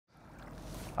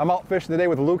I'm out fishing today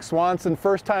with Luke Swanson,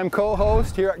 first-time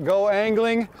co-host here at Go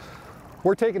Angling.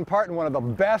 We're taking part in one of the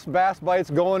best bass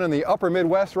bites going in the upper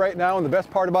Midwest right now, and the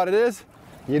best part about it is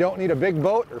you don't need a big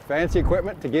boat or fancy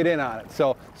equipment to get in on it.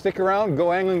 So stick around,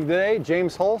 Go Angling today.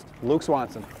 James Holst, Luke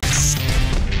Swanson.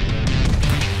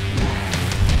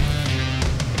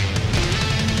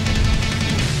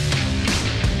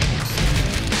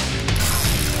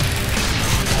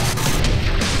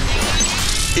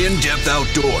 In-depth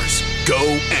outdoors, Go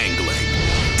Angling.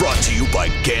 Brought to you by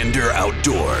Gander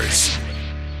Outdoors.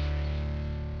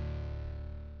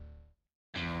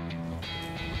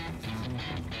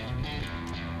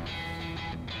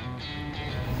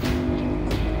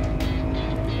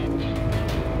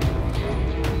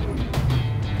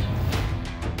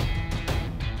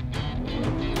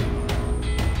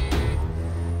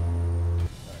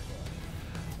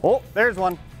 Oh, there's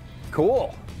one.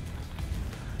 Cool.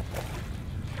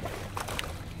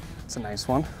 It's a nice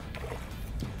one.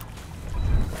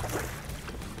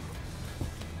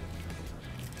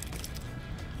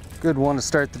 Good one to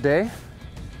start the day.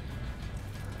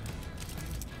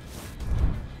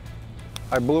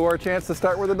 I blew our chance to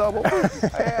start with a double.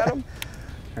 I had him.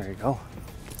 There you go.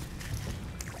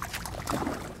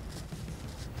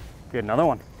 Get another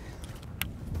one.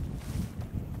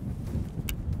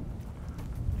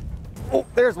 Oh,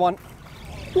 there's one.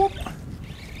 Whoop.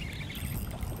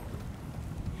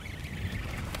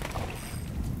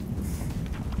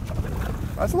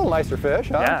 That's a little nicer fish,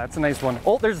 huh? Yeah, that's a nice one.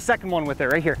 Oh, there's a second one with it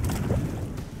right here.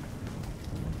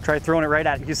 Try throwing it right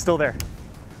at it. He's still there.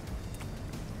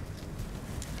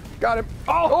 Got him.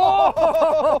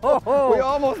 Oh! We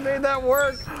almost made that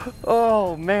work.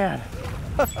 Oh, man.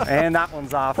 And that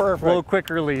one's off. Perfect. A little quick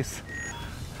release.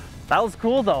 That was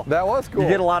cool, though. That was cool. You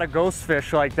get a lot of ghost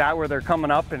fish like that where they're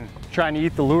coming up and trying to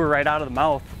eat the lure right out of the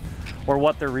mouth or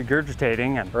what they're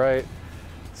regurgitating. And right.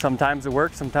 sometimes it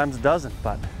works, sometimes it doesn't,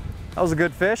 but that was a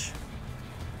good fish.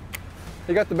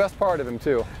 You got the best part of him,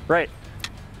 too. Right.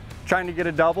 Trying to get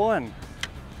a double and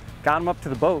got him up to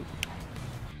the boat.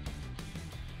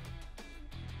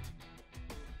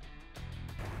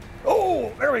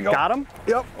 Oh, there we go. Got him?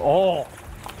 Yep. Oh,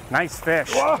 nice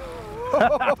fish.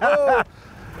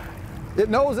 It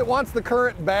knows it wants the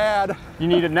current bad. You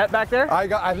need a net back there?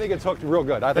 I think it's hooked real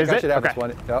good. I think Is I it? should have Okay. this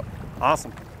one. Yep.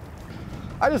 Awesome.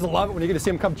 I just love it when you get to see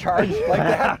him come charge like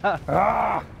that.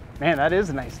 Ah. Man, that is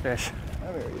a nice fish.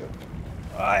 There you go.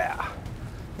 Oh yeah.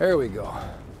 There we go.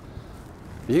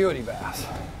 Beauty bass.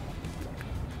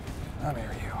 Come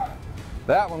here, you.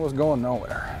 That one was going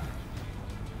nowhere.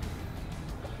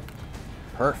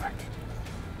 Perfect.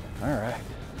 All right.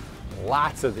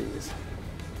 Lots of these.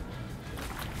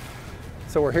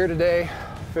 So we're here today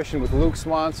fishing with Luke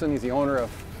Swanson. He's the owner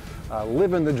of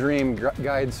Living the Dream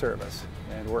Guide Service.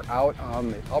 And we're out on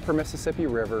the upper Mississippi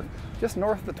River, just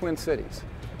north of the Twin Cities.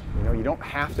 You know, you don't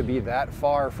have to be that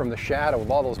far from the shadow of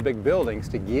all those big buildings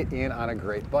to get in on a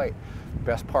great bite.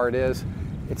 Best part is,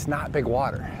 it's not big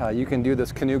water. You can do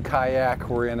this canoe kayak.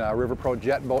 We're in a River Pro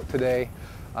jet boat today.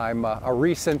 I'm a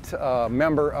recent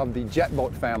member of the jet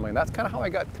boat family, and that's kind of how I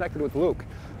got connected with Luke.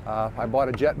 I bought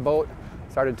a jet boat,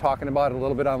 started talking about it a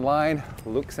little bit online.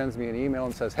 Luke sends me an email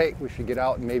and says, hey, we should get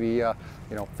out and maybe you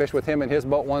know, fish with him in his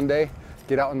boat one day,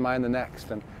 get out in mine the next.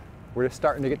 And we're just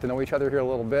starting to get to know each other here a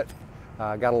little bit.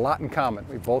 Got a lot in common.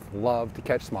 We both love to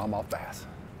catch smallmouth bass.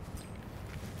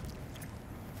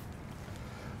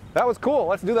 That was cool.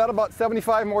 Let's do that about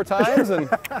 75 more times. And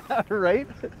Right?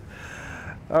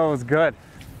 That was good.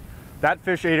 That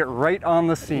fish ate it right on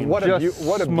the seam. what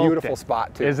a beautiful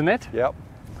spot, too. Isn't it? Yep.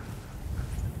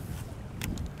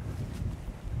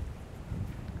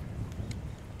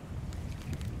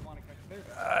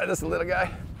 This little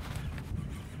guy.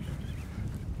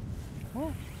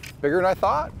 Bigger than I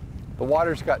thought. The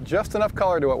water's got just enough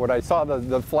color to it. When I saw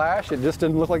the flash, it just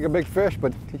didn't look like a big fish,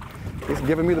 but he's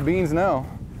giving me the beans now.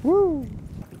 Woo!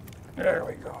 There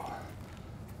we go.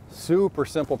 Super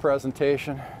simple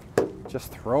presentation.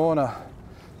 Just throwing a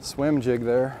swim jig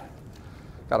there.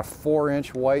 Got a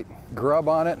 4-inch white grub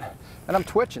on it, and I'm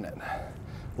twitching it.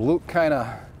 Luke kind of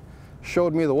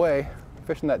showed me the way,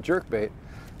 fishing that jerkbait.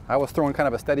 I was throwing kind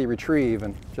of a steady retrieve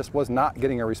and just was not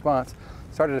getting a response.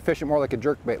 Started to fish it more like a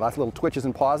jerkbait, lots of little twitches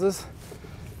and pauses,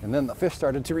 and then the fish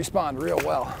started to respond real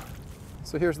well.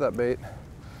 So here's that bait.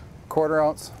 1/4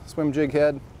 ounce swim jig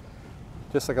head,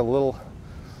 just like a little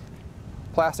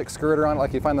plastic skirter on it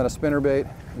like you find on a spinnerbait,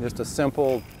 and just a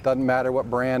simple, doesn't matter what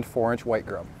brand, 4-inch white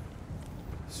grub.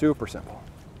 Super simple.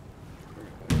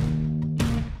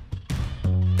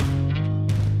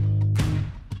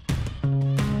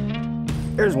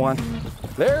 There's one.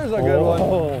 There's a good one.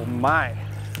 Oh my.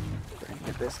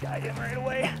 this guy in right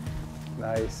away.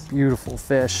 Nice. Beautiful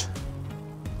fish.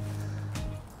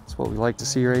 That's what we like to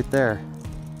see right there.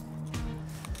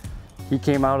 He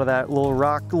came out of that little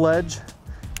rock ledge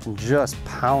and just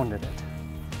pounded it.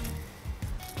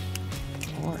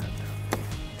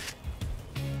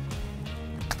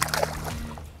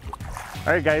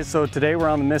 All right guys, so today we're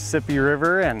on the Mississippi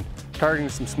River and targeting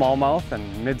some smallmouth,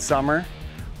 and midsummer.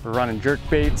 We're running jerk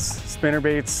baits, spinner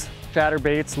baits, chatter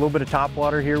baits, a little bit of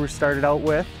topwater here we started out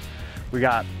with. We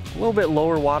got a little bit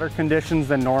lower water conditions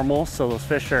than normal, so those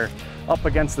fish are up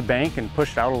against the bank and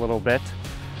pushed out a little bit.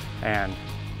 And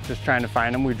just trying to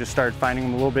find them. We just started finding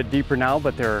them a little bit deeper now,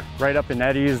 but they're right up in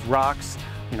eddies, rocks,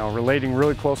 you know, relating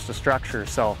really close to structure.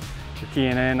 So we're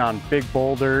keying in on big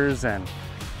boulders and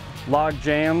log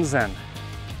jams and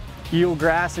eel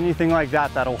grass, anything like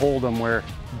that that'll hold them, where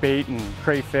bait and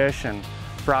crayfish and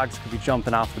frogs could be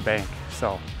jumping off the bank.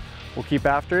 So we'll keep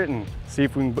after it and see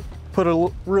if we can put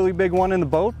a really big one in the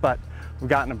boat, but we've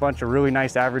gotten a bunch of really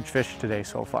nice average fish today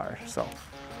so far. So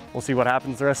we'll see what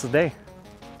happens the rest of the day.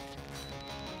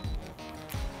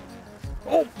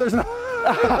 Oh, there's no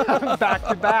Back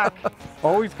to back.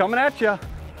 Oh, he's coming at you.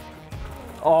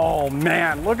 Oh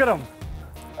man, look at him.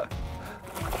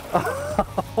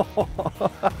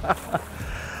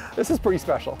 This is pretty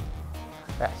special.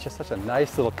 Yeah, it's just such a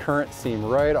nice little current seam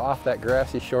right off that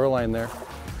grassy shoreline there.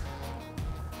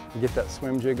 You get that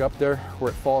swim jig up there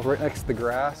where it falls right next to the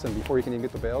grass, and before you can even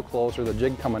get the bail closed or the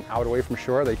jig coming out away from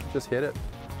shore, they can just hit it.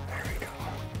 There we go.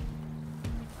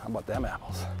 How about them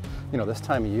apples? You know, this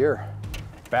time of year,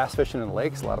 bass fishing in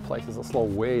lakes, a lot of places will slow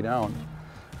way down.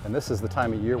 And this is the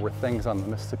time of year where things on the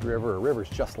Mississippi River or rivers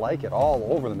just like it all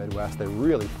over the Midwest, they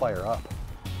really fire up.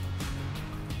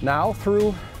 Now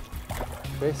through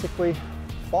basically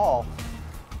fall,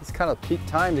 it's kind of peak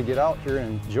time to get out here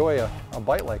and enjoy a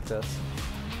bite like this.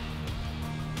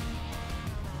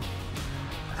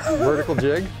 Vertical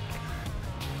jig,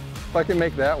 if I can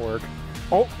make that work.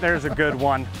 Oh, there's a good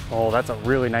one. Oh, that's a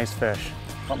really nice fish.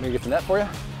 Want me to get the net for you?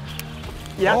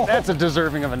 Yeah, Oh. that's a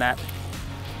deserving of a net.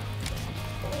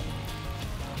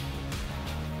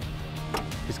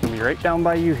 He's gonna be right down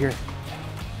by you here.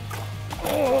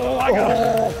 Oh, I got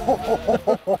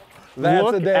it. That's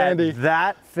Look a dandy. at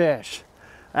that fish.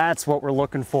 That's what we're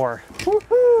looking for.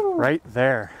 Right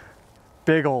there.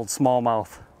 Big old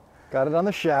smallmouth. Got it on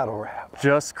the shadow wrap.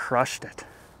 Just crushed it.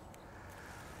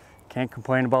 Can't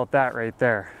complain about that right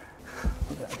there.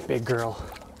 That big girl.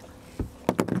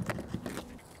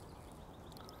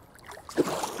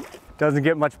 Doesn't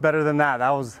get much better than that.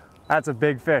 That's a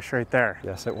big fish right there.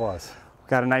 Yes, it was.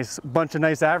 Got a bunch of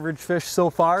nice average fish so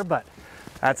far, but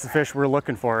that's the fish we're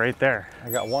looking for right there. I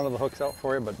got one of the hooks out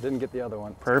for you, but didn't get the other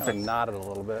one. It's Perfect. kinda knotted a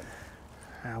little bit.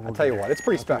 We'll I'll tell you get what, her. it's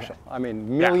pretty special. I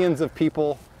mean, millions of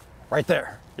people right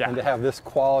there. Yeah. And to have this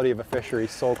quality of a fishery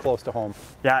so close to home.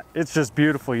 Yeah, it's just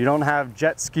beautiful. You don't have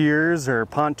jet skiers or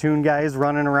pontoon guys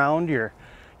running around. You're,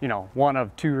 you know, one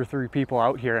of 2 or 3 people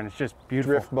out here, and it's just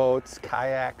beautiful. Drift boats,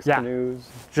 kayaks, Yeah. canoes.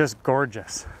 Just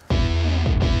gorgeous.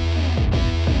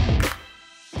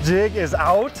 Jig is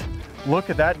out. Look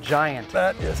at that giant.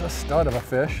 That is a stud of a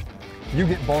fish. You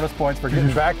get bonus points for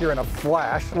getting back here in a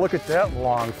flash. Look at that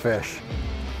long fish.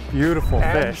 Beautiful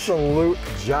fish. Absolute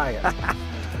giant.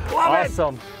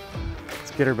 Awesome.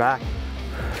 Let's get her back.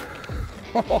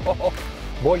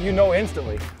 Boy, you know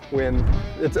instantly when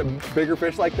it's a bigger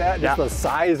fish like that, just Yeah. the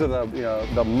size of the, you know,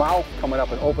 the mouth coming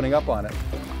up and opening up on it.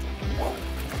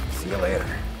 See you later.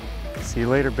 See you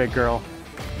later, big girl.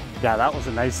 Yeah, that was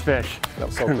a nice fish. That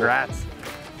was so cool. Congrats.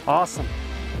 Awesome.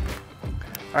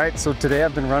 All right, so today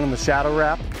I've been running the shadow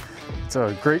wrap. It's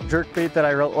a great jerk bait that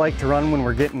I like to run when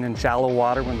we're getting in shallow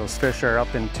water, when those fish are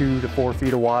up in 2 to 4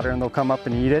 feet of water, and they'll come up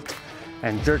and eat it.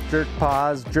 And jerk,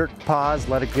 pause,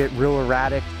 let it get real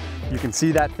erratic. You can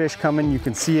see that fish coming, you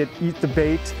can see it eat the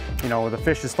bait. You know, the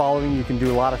fish is following, you can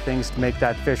do a lot of things to make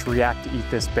that fish react to eat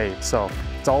this bait. So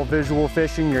it's all visual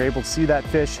fishing, you're able to see that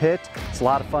fish hit. It's a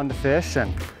lot of fun to fish,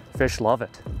 and fish love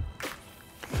it.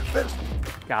 Fish.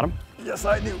 Got him? Yes,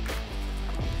 I do.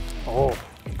 Oh,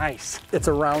 nice. It's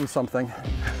around something.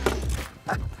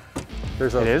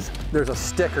 There's It is? There's a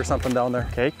stick or something down there.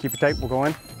 Okay, keep it tight, we'll go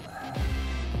in.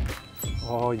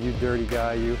 Oh, you dirty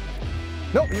guy, you.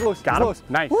 Nope, he's loose. Got he's him? loose.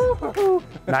 Nice. Woo-hoo-hoo.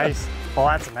 Nice. Oh,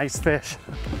 that's a nice fish.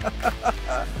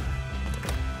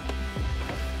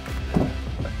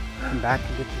 Come back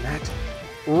and get the net.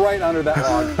 Right under that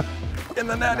log. In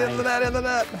the net, in the net, in the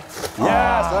net.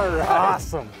 Yes, all right.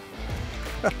 Awesome.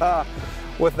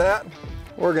 With that,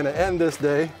 we're gonna end this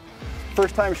day.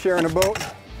 First time sharing a boat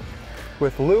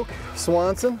with Luke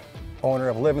Swanson, owner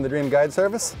of Living the Dream Guide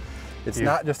Service. It's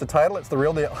not just a title, it's the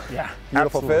real deal. Yeah,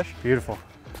 Beautiful absolutely. fish. Beautiful.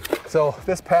 So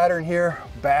this pattern here,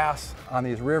 bass on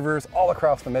these rivers all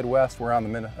across the Midwest. We're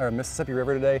on the Mississippi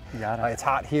River today. It's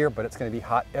hot here, but it's going to be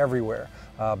hot everywhere.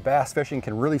 Bass fishing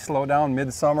can really slow down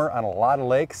midsummer on a lot of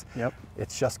lakes. Yep.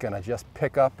 It's just going to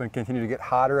pick up and continue to get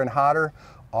hotter and hotter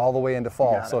all the way into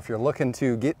fall. So if you're looking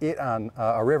to get it on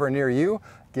a river near you,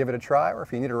 give it a try, or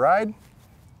if you need a ride,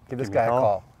 give this guy a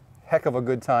call. Heck of a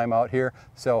good time out here.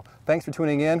 So thanks for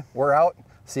tuning in. We're out.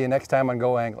 See you next time on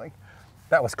Go Angling.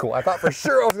 That was cool. I thought for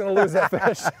sure I was going to lose that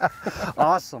fish.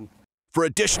 Awesome. For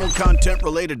additional content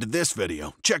related to this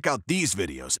video, check out these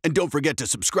videos. And don't forget to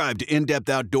subscribe to In-Depth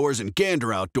Outdoors and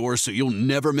Gander Outdoors so you'll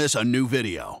never miss a new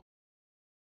video.